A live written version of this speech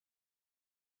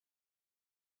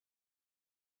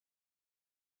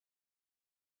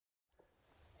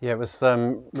Yeah, it was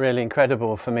really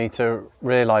incredible for me to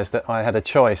realise that I had a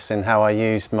choice in how I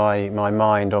used my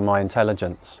mind or my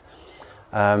intelligence.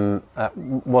 That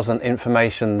wasn't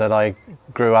information that I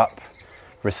grew up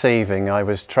receiving. I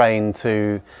was trained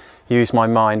to use my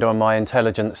mind or my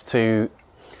intelligence to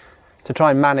try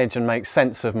and manage and make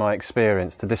sense of my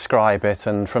experience, to describe it,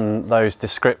 and from those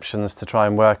descriptions to try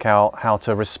and work out how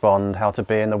to respond, how to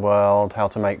be in the world, how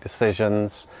to make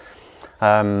decisions.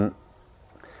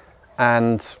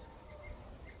 And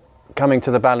coming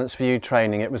to the Balanced View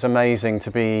training, it was amazing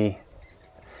to be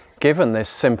given this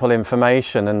simple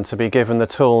information and to be given the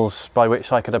tools by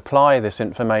which I could apply this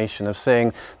information, of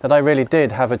seeing that I really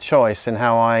did have a choice in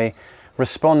how I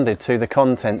responded to the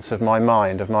contents of my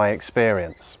mind, of my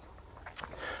experience.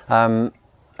 And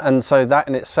so that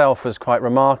in itself was quite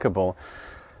remarkable.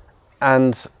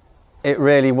 And it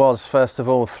really was, first of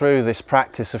all, through this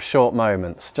practice of short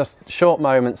moments, just short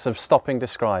moments of stopping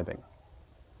describing.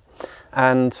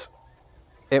 And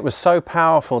it was so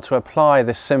powerful to apply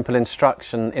this simple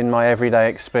instruction in my everyday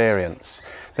experience,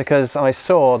 because I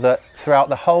saw that throughout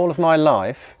the whole of my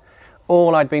life,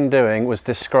 all I'd been doing was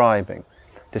describing.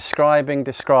 Describing,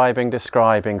 describing,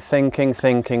 describing, thinking,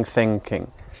 thinking, thinking.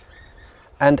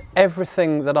 And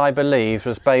everything that I believed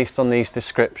was based on these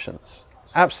descriptions.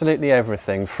 Absolutely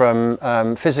everything, from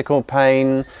physical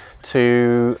pain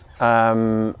to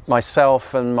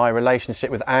myself and my relationship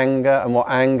with anger and what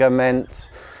anger meant,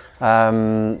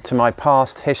 to my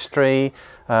past history,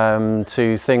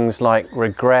 to things like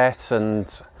regret,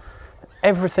 and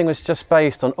everything was just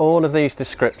based on all of these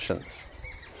descriptions.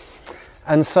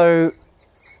 And so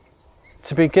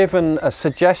to be given a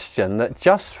suggestion that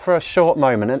just for a short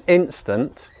moment, an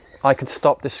instant, I could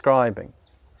stop describing.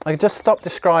 I could just stop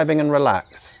describing and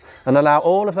relax and allow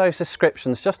all of those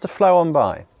descriptions just to flow on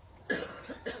by.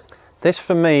 This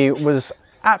for me was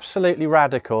absolutely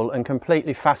radical and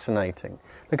completely fascinating,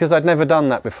 because I'd never done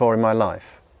that before in my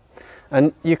life.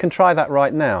 And you can try that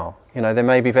right now. You know, there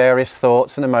may be various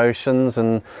thoughts and emotions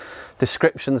and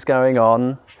descriptions going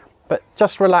on, but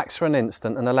just relax for an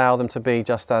instant and allow them to be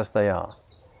just as they are,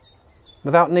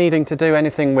 without needing to do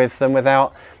anything with them,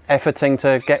 without efforting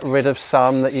to get rid of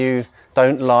some that you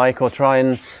don't like or try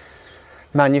and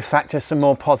manufacture some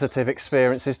more positive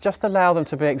experiences. Just allow them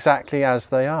to be exactly as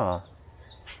they are.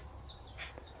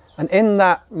 And in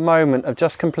that moment of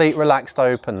just complete relaxed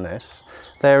openness,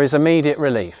 there is immediate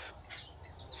relief.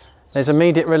 There's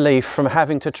immediate relief from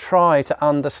having to try to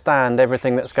understand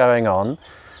everything that's going on.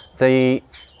 There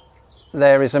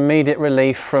is immediate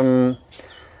relief from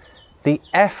the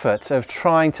effort of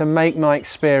trying to make my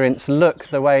experience look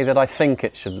the way that I think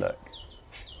it should look.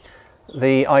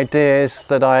 The ideas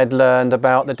that I had learned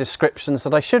about the descriptions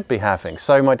that I should be having.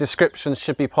 So my descriptions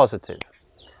should be positive.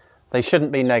 They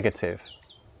shouldn't be negative.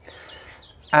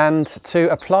 And to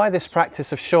apply this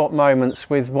practice of short moments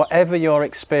with whatever you're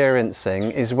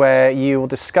experiencing is where you will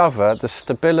discover the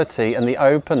stability and the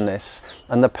openness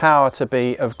and the power to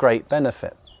be of great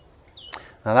benefit.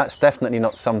 Now that's definitely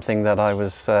not something that I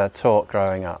was taught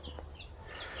growing up.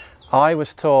 I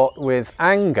was taught with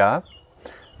anger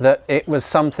that it was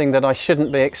something that I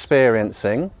shouldn't be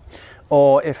experiencing,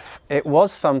 or if it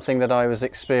was something that I was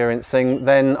experiencing,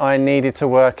 then I needed to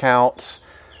work out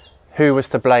who was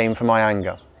to blame for my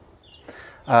anger.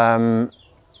 And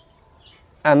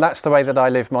that's the way that I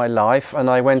lived my life, and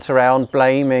I went around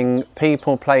blaming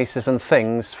people, places and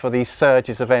things for these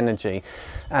surges of energy.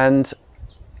 And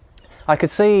I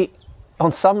could see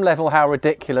on some level how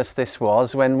ridiculous this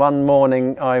was when one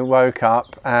morning I woke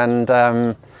up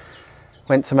and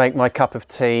went to make my cup of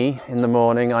tea in the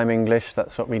morning. I'm English,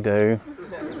 that's what we do.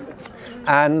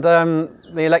 And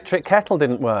the electric kettle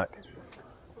didn't work.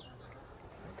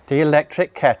 The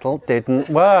electric kettle didn't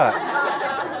work.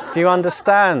 Do you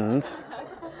understand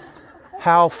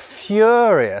how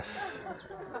furious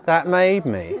that made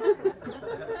me?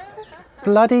 This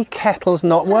bloody kettle's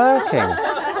not working.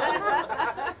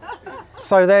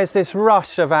 So there's this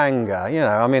rush of anger, you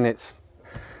know, I mean it's...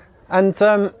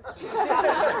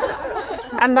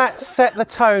 And that set the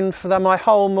tone for my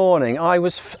whole morning. I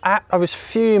was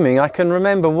fuming. I can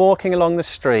remember walking along the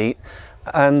street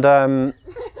and...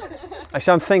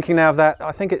 actually, I'm thinking now of that,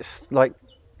 I think it's like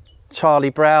Charlie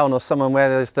Brown or someone where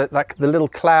there's the little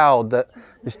cloud that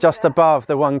is just above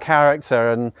the one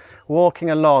character, and walking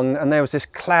along and there was this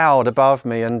cloud above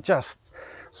me and just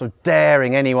sort of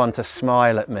daring anyone to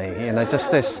smile at me, you know,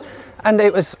 just this. And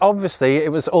it was obviously,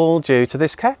 it was all due to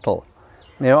this kettle.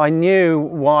 You know, I knew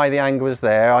why the anger was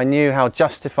there. I knew how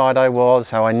justified I was,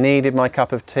 how I needed my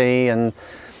cup of tea, and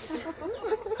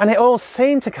it all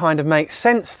seemed to kind of make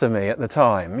sense to me at the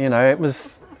time. You know, it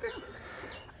was,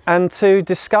 And to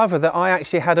discover that I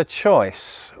actually had a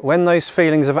choice when those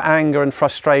feelings of anger and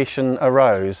frustration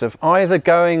arose, of either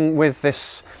going with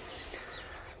this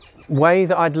way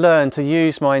that I'd learned to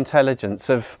use my intelligence,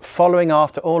 of following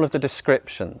after all of the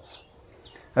descriptions,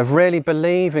 of really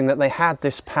believing that they had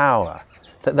this power,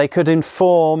 that they could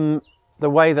inform the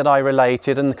way that I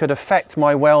related and could affect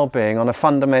my well-being on a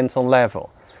fundamental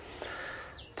level.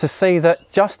 To see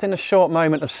that just in a short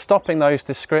moment of stopping those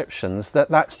descriptions,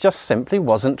 that just simply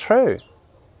wasn't true.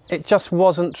 It just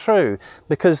wasn't true,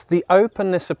 because the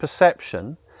openness of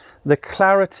perception, the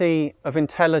clarity of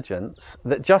intelligence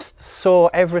that just saw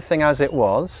everything as it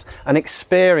was and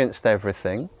experienced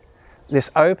everything, this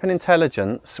open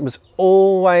intelligence was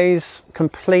always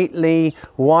completely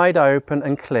wide open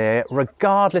and clear,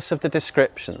 regardless of the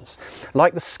descriptions.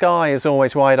 Like the sky is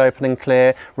always wide open and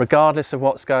clear, regardless of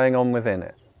what's going on within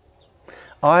it.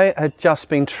 I had just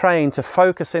been trained to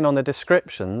focus in on the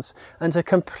descriptions and to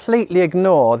completely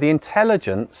ignore the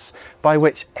intelligence by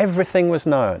which everything was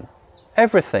known.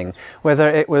 Everything, whether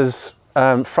it was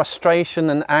frustration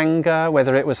and anger,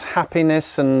 whether it was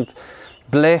happiness and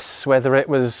bliss, whether it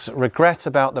was regret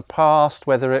about the past,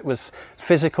 whether it was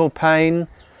physical pain.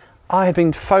 I had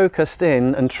been focused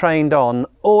in and trained on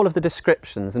all of the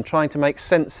descriptions and trying to make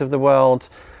sense of the world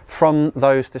from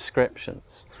those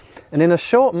descriptions. And in a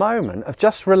short moment of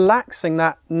just relaxing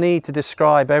that need to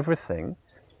describe everything,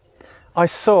 I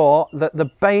saw that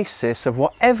the basis of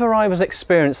whatever I was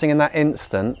experiencing in that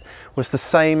instant was the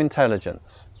same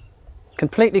intelligence.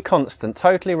 Completely constant,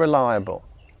 totally reliable.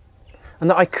 And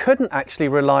that I couldn't actually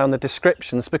rely on the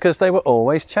descriptions because they were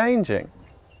always changing.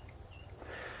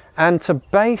 And to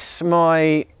base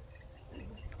my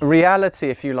reality,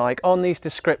 if you like, on these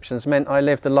descriptions meant I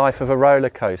lived the life of a roller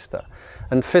coaster.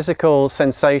 And physical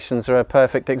sensations are a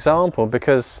perfect example,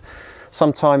 because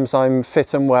sometimes I'm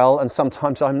fit and well and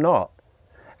sometimes I'm not.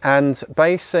 And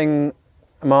basing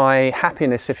my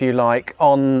happiness, if you like,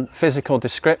 on physical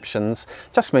descriptions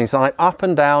just means I'm up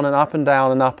and down and up and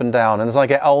down and up and down. And as I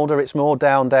get older, it's more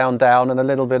down, down, down and a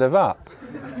little bit of up.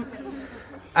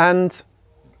 And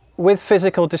with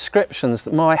physical descriptions,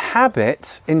 my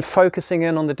habit in focusing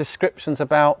in on the descriptions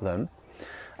about them,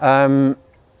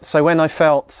 so when I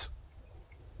felt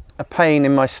a pain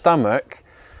in my stomach,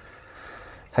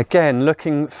 again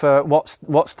looking for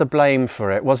what's to blame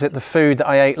for it. Was it the food that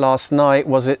I ate last night?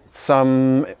 Was it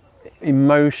some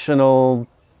emotional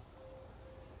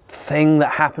thing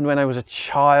that happened when I was a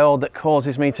child that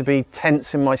causes me to be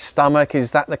tense in my stomach?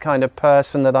 Is that the kind of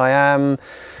person that I am?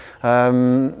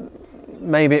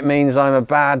 Maybe it means I'm a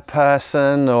bad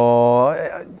person,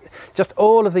 or just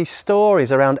all of these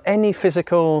stories around any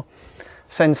physical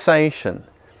sensation.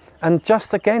 And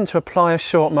just again to apply a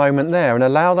short moment there and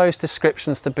allow those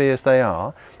descriptions to be as they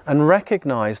are, and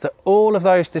recognise that all of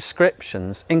those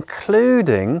descriptions,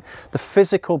 including the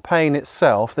physical pain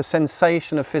itself, the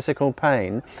sensation of physical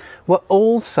pain, were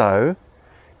also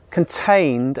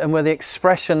contained and were the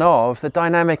expression of the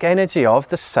dynamic energy of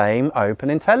the same open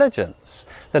intelligence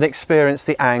that experienced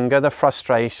the anger, the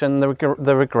frustration,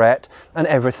 the regret and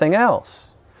everything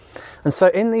else. And so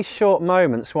in these short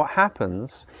moments, what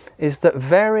happens is that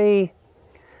very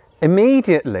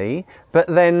immediately, but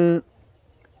then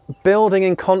building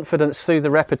in confidence through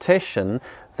the repetition,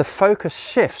 the focus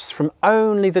shifts from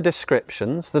only the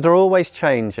descriptions that are always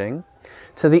changing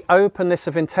to the openness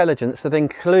of intelligence that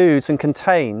includes and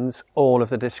contains all of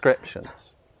the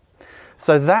descriptions.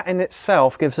 So that in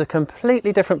itself gives a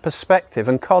completely different perspective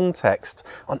and context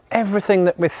on everything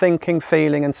that we're thinking,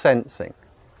 feeling and sensing.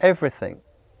 Everything.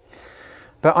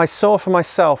 But I saw for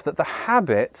myself that the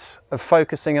habit of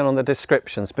focusing in on the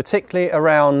descriptions, particularly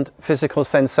around physical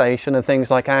sensation and things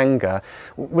like anger,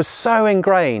 was so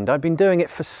ingrained. I'd been doing it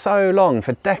for so long,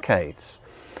 for decades,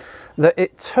 that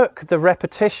it took the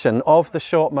repetition of the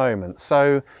short moments.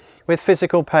 So with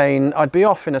physical pain, I'd be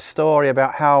off in a story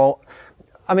about how,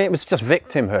 I mean, it was just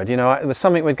victimhood, you know, it was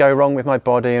something would go wrong with my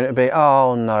body and it would be,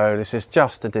 oh no, this is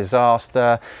just a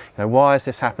disaster. You know, why has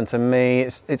this happened to me?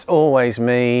 It's always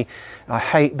me. I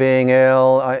hate being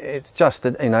ill. It's just,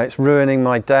 you know, it's ruining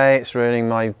my day. It's ruining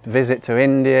my visit to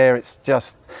India. It's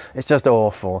just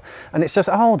awful. And it's just,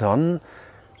 hold on,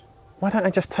 why don't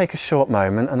I just take a short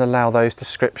moment and allow those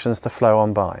descriptions to flow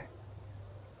on by?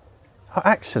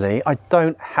 Actually, I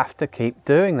don't have to keep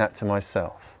doing that to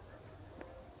myself.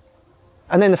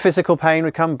 And then the physical pain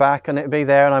would come back and it'd be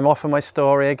there and I'm off on my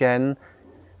story again.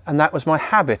 And that was my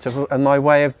habit and my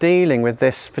way of dealing with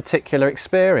this particular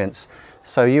experience.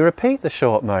 So you repeat the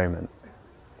short moment.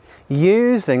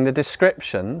 using the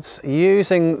descriptions,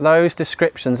 using those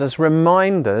descriptions as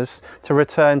reminders to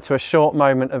return to a short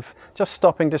moment of just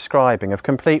stopping describing, of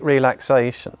complete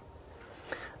relaxation.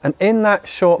 And in that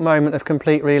short moment of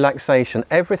complete relaxation,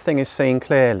 everything is seen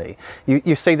clearly.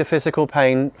 You see the physical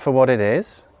pain for what it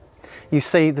is. You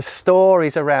see the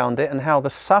stories around it and how the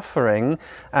suffering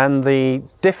and the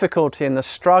difficulty and the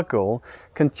struggle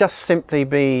can just simply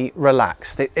be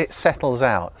relaxed. It settles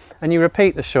out. And you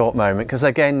repeat the short moment because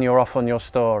again, you're off on your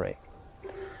story.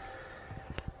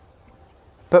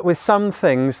 But with some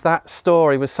things, that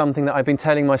story was something that I've been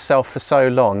telling myself for so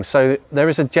long. So there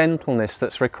is a gentleness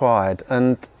that's required.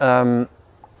 And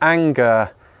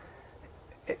anger,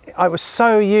 I was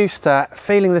so used to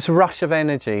feeling this rush of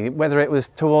energy, whether it was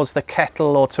towards the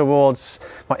kettle or towards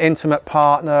my intimate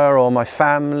partner or my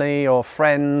family or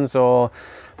friends or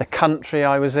the country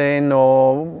I was in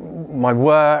or my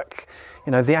work.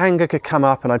 You know, the anger could come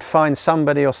up and I'd find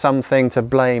somebody or something to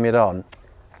blame it on.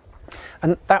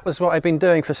 And that was what I'd been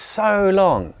doing for so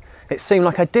long. It seemed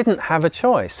like I didn't have a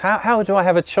choice. How do I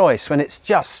have a choice when it's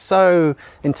just so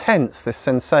intense, this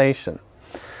sensation?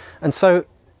 And so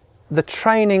the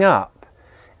training up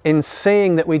in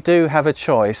seeing that we do have a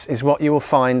choice is what you will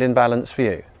find in Balanced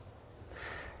View.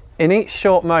 In each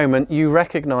short moment, you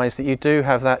recognize that you do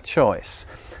have that choice.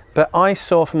 But I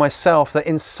saw for myself that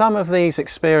in some of these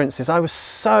experiences, I was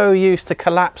so used to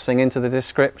collapsing into the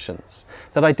descriptions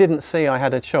that I didn't see I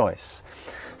had a choice.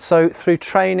 So through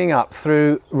training up,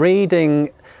 through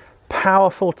reading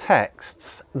powerful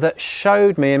texts that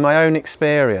showed me in my own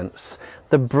experience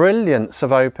the brilliance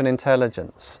of open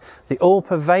intelligence, the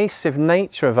all-pervasive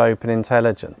nature of open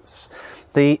intelligence,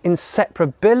 the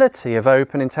inseparability of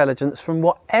open intelligence from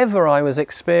whatever I was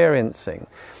experiencing,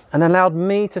 and allowed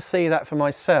me to see that for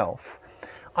myself,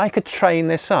 I could train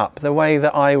this up the way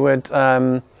that I would.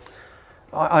 I'm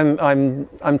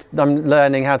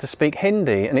learning how to speak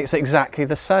Hindi, and it's exactly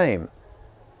the same.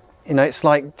 You know, it's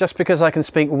like just because I can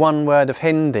speak one word of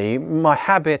Hindi, my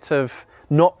habit of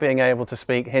not being able to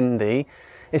speak Hindi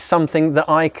is something that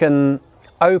I can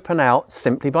open out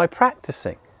simply by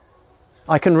practicing.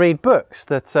 I can read books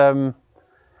that,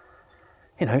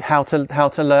 you know, how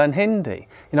to learn Hindi.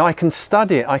 You know, I can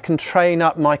study it, I can train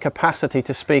up my capacity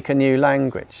to speak a new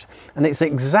language. And it's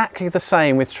exactly the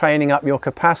same with training up your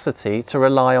capacity to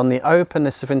rely on the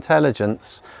openness of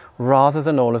intelligence rather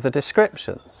than all of the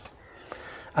descriptions.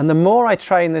 And the more I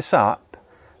train this up,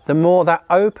 the more that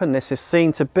openness is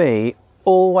seen to be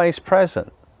always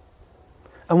present.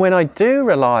 And when I do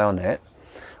rely on it,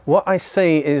 what I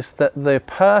see is that the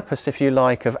purpose, if you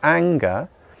like, of anger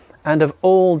and of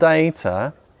all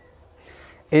data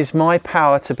is my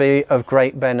power to be of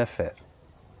great benefit.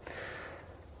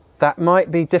 That might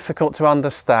be difficult to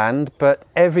understand, but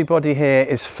everybody here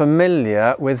is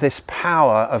familiar with this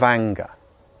power of anger.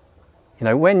 You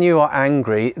know, when you are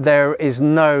angry, there is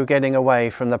no getting away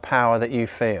from the power that you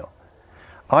feel.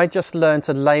 I just learned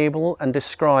to label and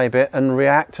describe it and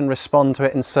react and respond to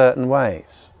it in certain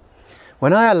ways.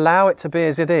 When I allow it to be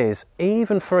as it is,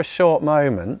 even for a short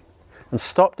moment, and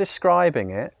stop describing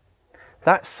it,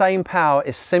 that same power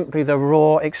is simply the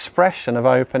raw expression of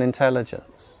open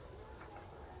intelligence.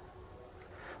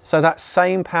 So that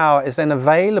same power is then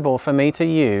available for me to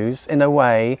use in a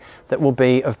way that will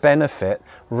be of benefit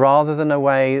rather than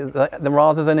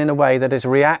in a way that is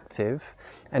reactive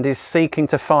and is seeking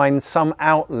to find some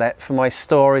outlet for my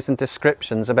stories and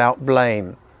descriptions about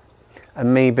blame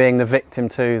and me being the victim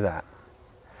to that.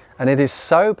 And it is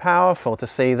so powerful to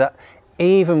see that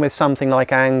even with something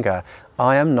like anger,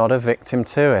 I am not a victim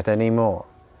to it anymore.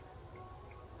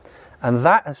 And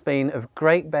that has been of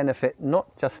great benefit,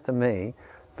 not just to me,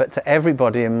 but to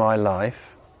everybody in my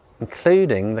life,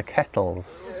 including the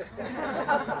kettles.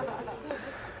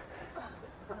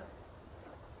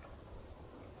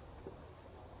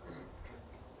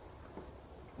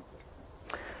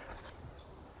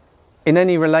 In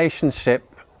any relationship,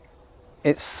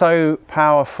 it's so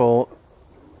powerful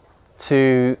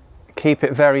to keep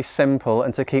it very simple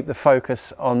and to keep the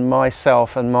focus on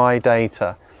myself and my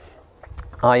data,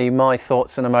 i.e. my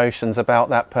thoughts and emotions about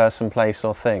that person, place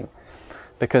or thing.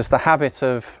 Because the habit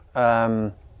of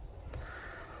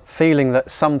feeling that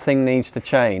something needs to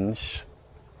change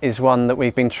is one that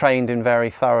we've been trained in very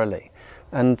thoroughly.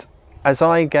 And as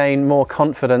I gain more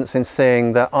confidence in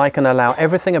seeing that I can allow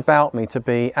everything about me to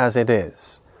be as it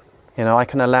is, you know, I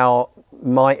can allow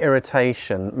my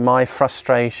irritation, my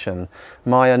frustration,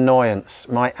 my annoyance,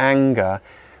 my anger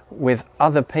with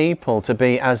other people to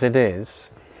be as it is,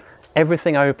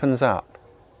 everything opens up.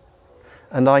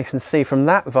 And I can see from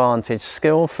that vantage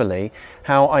skillfully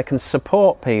how I can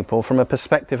support people from a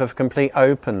perspective of complete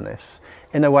openness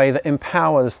in a way that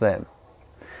empowers them.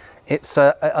 It's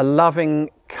a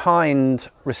loving, kind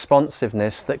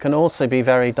responsiveness that can also be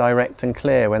very direct and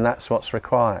clear when that's what's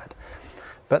required.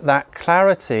 But that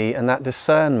clarity and that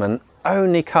discernment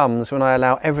only comes when I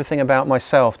allow everything about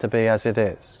myself to be as it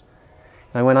is.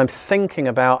 And when I'm thinking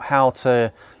about how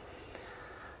to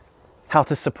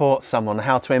support someone,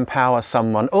 how to empower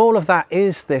someone, all of that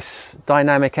is this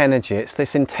dynamic energy. It's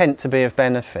this intent to be of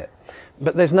benefit.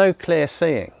 But there's no clear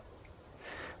seeing.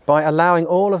 By allowing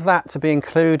all of that to be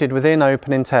included within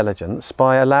open intelligence,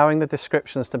 by allowing the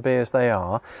descriptions to be as they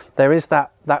are, there is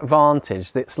that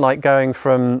vantage that's like going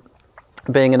from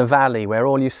being in a valley where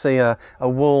all you see are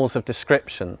walls of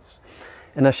descriptions.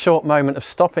 In a short moment of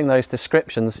stopping those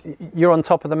descriptions, you're on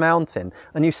top of the mountain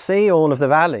and you see all of the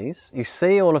valleys, you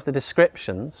see all of the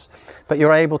descriptions, but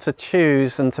you're able to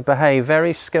choose and to behave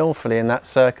very skillfully in that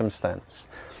circumstance.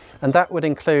 And that would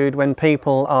include when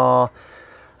people are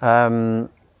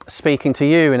speaking to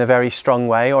you in a very strong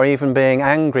way, or even being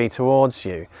angry towards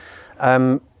you.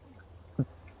 That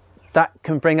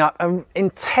can bring up an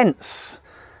intense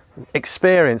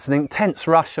experience, an intense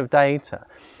rush of data.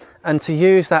 And to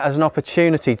use that as an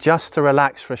opportunity just to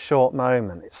relax for a short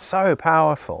moment, it's so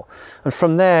powerful. And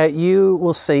from there, you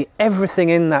will see everything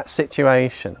in that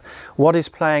situation, what is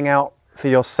playing out for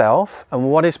yourself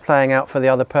and what is playing out for the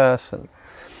other person.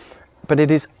 But it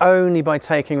is only by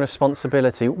taking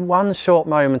responsibility, one short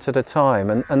moment at a time.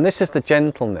 And this is the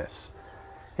gentleness.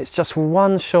 It's just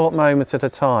one short moment at a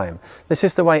time. This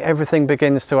is the way everything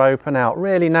begins to open out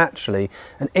really naturally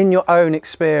and in your own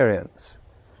experience.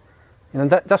 You know,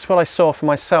 that's what I saw for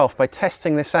myself by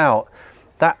testing this out.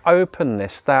 That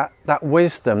openness, that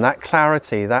wisdom, that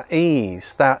clarity, that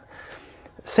ease, that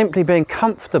simply being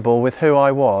comfortable with who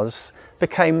I was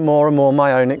became more and more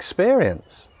my own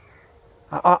experience.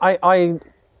 I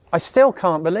still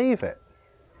can't believe it.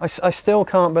 I still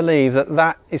can't believe that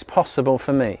that is possible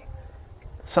for me.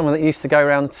 Someone that used to go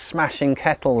around smashing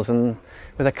kettles and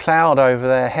with a cloud over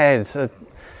their head.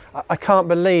 I can't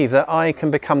believe that I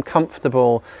can become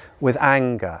comfortable with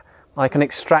anger. I can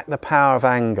extract the power of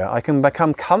anger. I can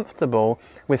become comfortable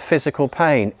with physical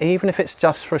pain, even if it's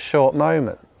just for a short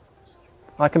moment.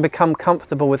 I can become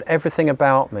comfortable with everything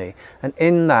about me. And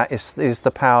in that is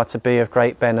the power to be of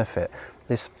great benefit.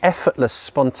 This effortless,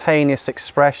 spontaneous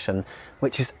expression,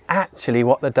 which is actually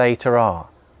what the data are.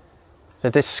 The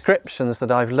descriptions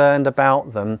that I've learned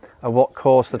about them are what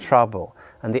cause the trouble,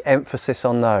 and the emphasis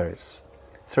on those.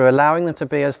 Through allowing them to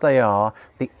be as they are,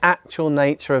 the actual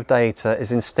nature of data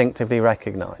is instinctively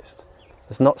recognised.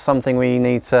 It's not something we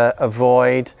need to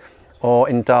avoid or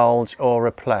indulge or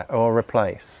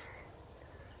replace.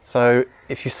 So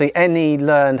if you see any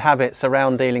learned habits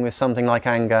around dealing with something like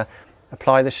anger,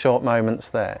 apply the short moments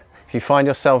there. If you find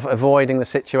yourself avoiding the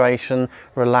situation,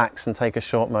 relax and take a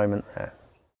short moment there.